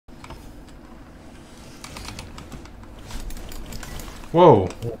Whoa.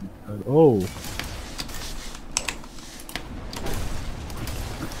 Oh.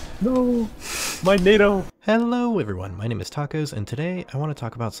 No. My NATO. Hello everyone, my name is Tacos, and today I want to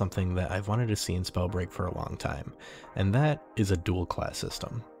talk about something that I've wanted to see in Spellbreak for a long time, and that is a dual class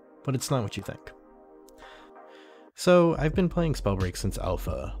system. But it's not what you think. So, I've been playing Spellbreak since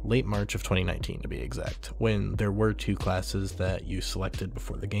Alpha, late March of 2019 to be exact, when there were two classes that you selected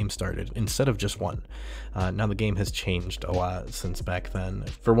before the game started, instead of just one. Now the game has changed a lot since back then.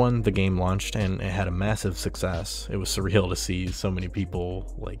 For one, the game launched and it had a massive success. It was surreal to see so many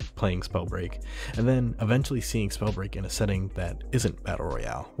people playing Spellbreak, and then eventually seeing Spellbreak in a setting that isn't Battle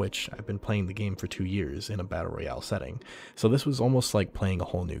Royale, which I've been playing the game for 2 years in a Battle Royale setting, so this was almost like playing a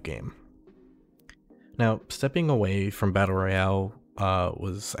whole new game. Now, stepping away from Battle Royale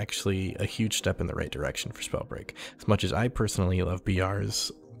was actually a huge step in the right direction for Spellbreak. As much as I personally love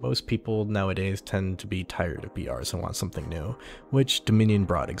BRs, most people nowadays tend to be tired of BRs and want something new, which Dominion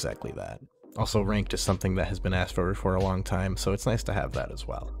brought exactly that. Also, ranked is something that has been asked for a long time, so it's nice to have that as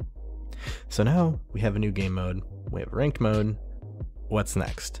well. So now, we have a new game mode, we have a ranked mode. What's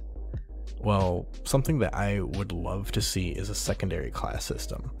next? Well, something that I would love to see is a secondary class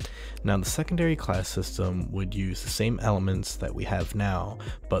system. Now, the secondary class system would use the same elements that we have now,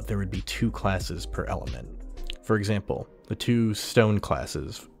 but there would be two classes per element. For example, the two stone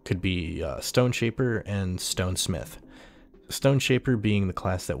classes could be Stone Shaper and Stone Smith. Stone Shaper being the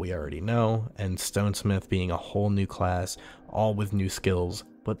class that we already know, and Stone Smith being a whole new class, all with new skills,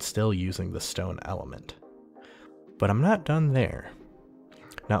 but still using the stone element. But I'm not done there.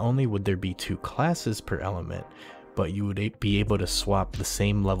 Not only would there be two classes per element, but you would be able to swap the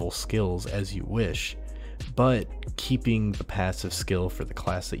same level skills as you wish, but keeping the passive skill for the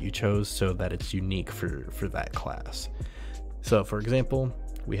class that you chose so that it's unique for that class. So for example,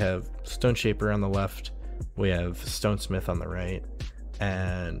 we have Stone Shaper on the left, we have Stone Smith on the right,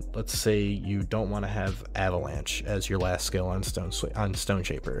 and let's say you don't want to have Avalanche as your last skill on Stone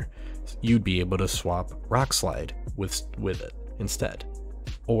Shaper. You'd be able to swap Rock Slide with it instead.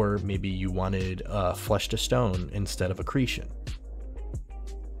 Or maybe you wanted Flesh to Stone instead of Accretion.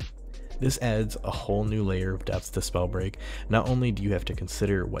 This adds a whole new layer of depth to Spellbreak. Not only do you have to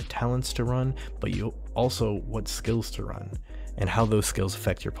consider what talents to run, but you also what skills to run, and how those skills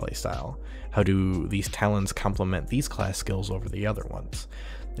affect your playstyle. How do these talents complement these class skills over the other ones?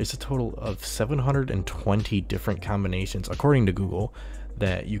 There's a total of 720 different combinations, according to Google,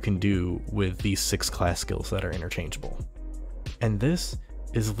 that you can do with these 6 class skills that are interchangeable. And this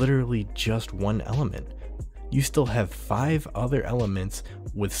is literally just one element. You still have 5 other elements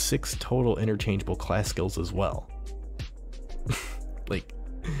with 6 total interchangeable class skills as well.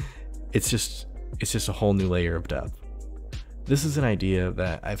 It's just a whole new layer of depth. This is an idea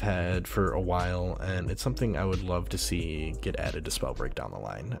that I've had for a while, and it's something I would love to see get added to Spellbreak down the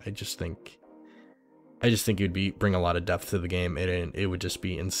line. I just think it would bring a lot of depth to the game, and it would just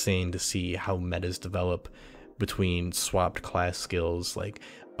be insane to see how metas develop between swapped class skills,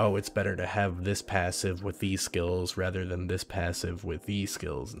 oh, it's better to have this passive with these skills rather than this passive with these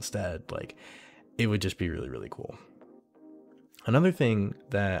skills instead. It would just be really, really cool. Another thing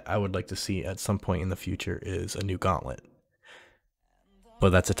that I would like to see at some point in the future is a new gauntlet. But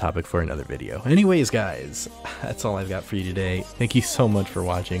that's a topic for another video. Anyways, guys, that's all I've got for you today. Thank you so much for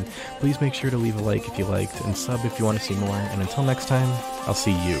watching. Please make sure to leave a like if you liked, and sub if you want to see more. And until next time, I'll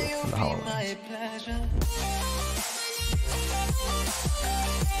see you in the HoloLens.